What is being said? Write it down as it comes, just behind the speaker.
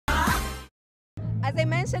As I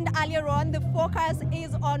mentioned earlier on, the focus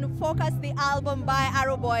is on Focus the Album by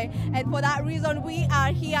Arrowboy, and for that reason we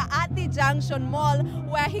are here at the Junction Mall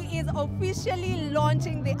where he is officially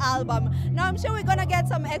launching the album. Now I'm sure we're gonna get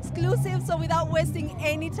some exclusives, so without wasting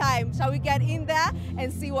any time, shall we get in there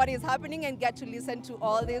and see what is happening and get to listen to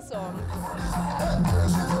all these songs.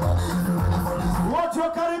 Watch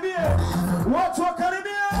your Caribbean! Watch your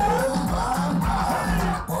Caribbean!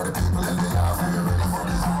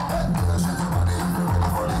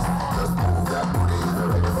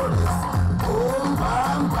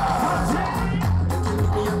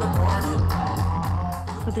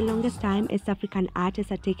 For the longest time, East African artists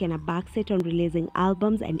have taken a backseat on releasing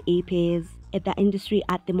albums and EPs. If the industry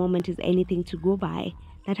at the moment is anything to go by,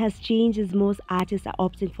 that has changed as most artists are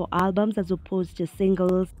opting for albums as opposed to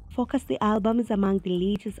singles. Focus the Album is among the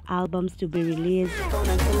latest albums to be released.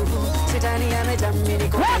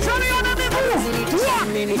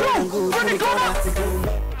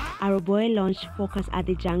 Arrowboy launched Focus at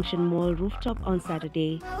the Junction Mall rooftop on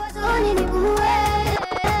Saturday.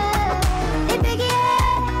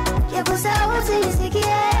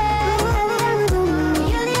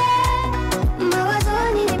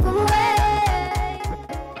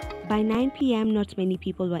 By 9 p.m., not many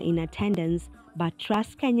people were in attendance, but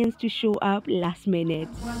trust Kenyans to show up last minute.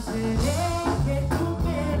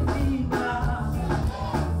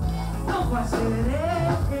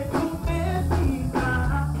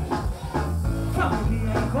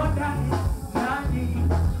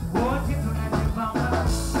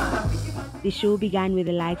 The show began with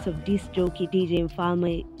the likes of disc jockey DJ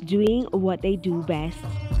Mfalme doing what they do best.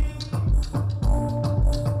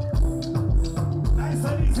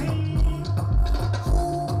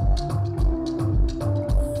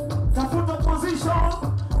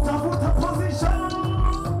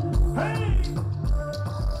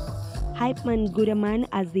 Hype man Guddah,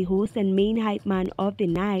 as the host and main hype man of the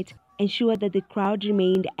night, ensured that the crowd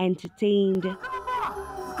remained entertained.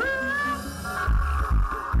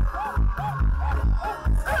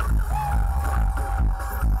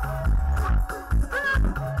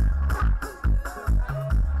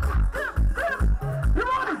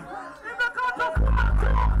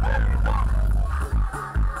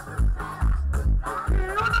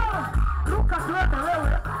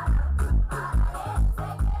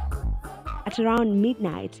 At around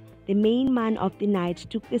midnight, the main man of the night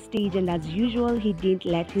took the stage, and as usual, he didn't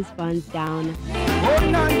let his fans down. Oh,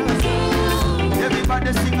 no, no.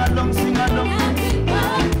 Everybody sing along, sing along.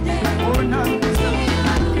 Oh, no.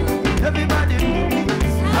 Everybody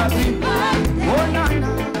happy. Oh, no,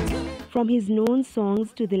 no. From his known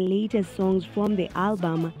songs to the latest songs from the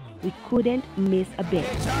album, we couldn't miss a bit.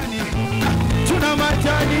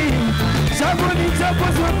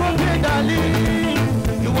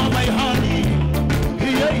 You are my honey.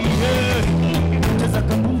 Yeah, yeah. Teza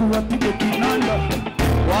kabumbu wapige kinanda.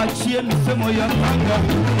 Waachie misemo ya kanga.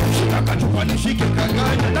 Shika kachupa nishike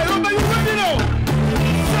kaganya. Naomba you ready now.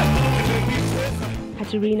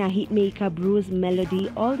 Katerina hitmaker Bruce Melodie,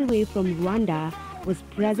 all the way from Rwanda, was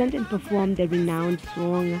present and performed the renowned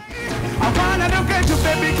song. I wanna look at you,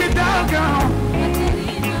 baby, get down, girl.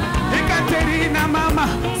 Katerina, mama.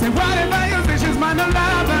 Say whatever you say, she's my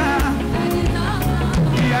lover.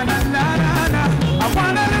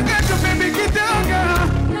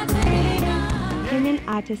 Kenyan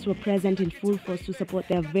artists were present in full force to support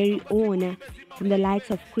their very own, from the likes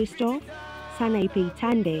of Kristoff, Sanaipei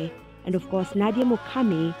Tande, and of course Nadia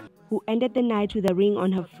Mukami, who ended the night with a ring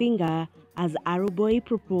on her finger as Arrowboy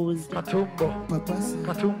proposed. Katumbo, papas,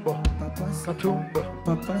 katumbo, papas, katumbo,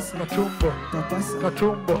 papas, katumbo, papas,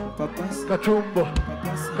 katumbo, papas, katumbo,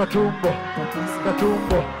 papas, katumbo, papas,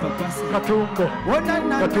 katumbo, papas, katumbo,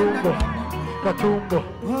 katumbo, katumbo,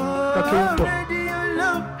 katumbo.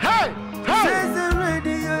 Hey, hey!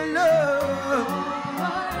 Radio love.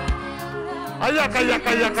 Ayaka,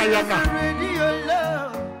 yaka, yaka, yaka. Radio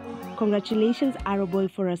love. Congratulations, Arrowboy,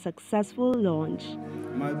 for a successful launch.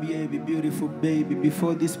 My baby, beautiful baby,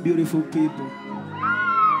 before these beautiful people,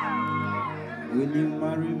 will you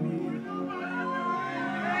marry me?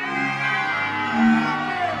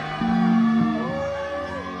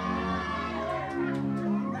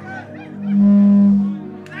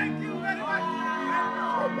 Thank you very much.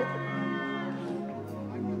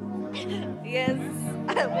 Yes,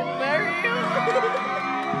 with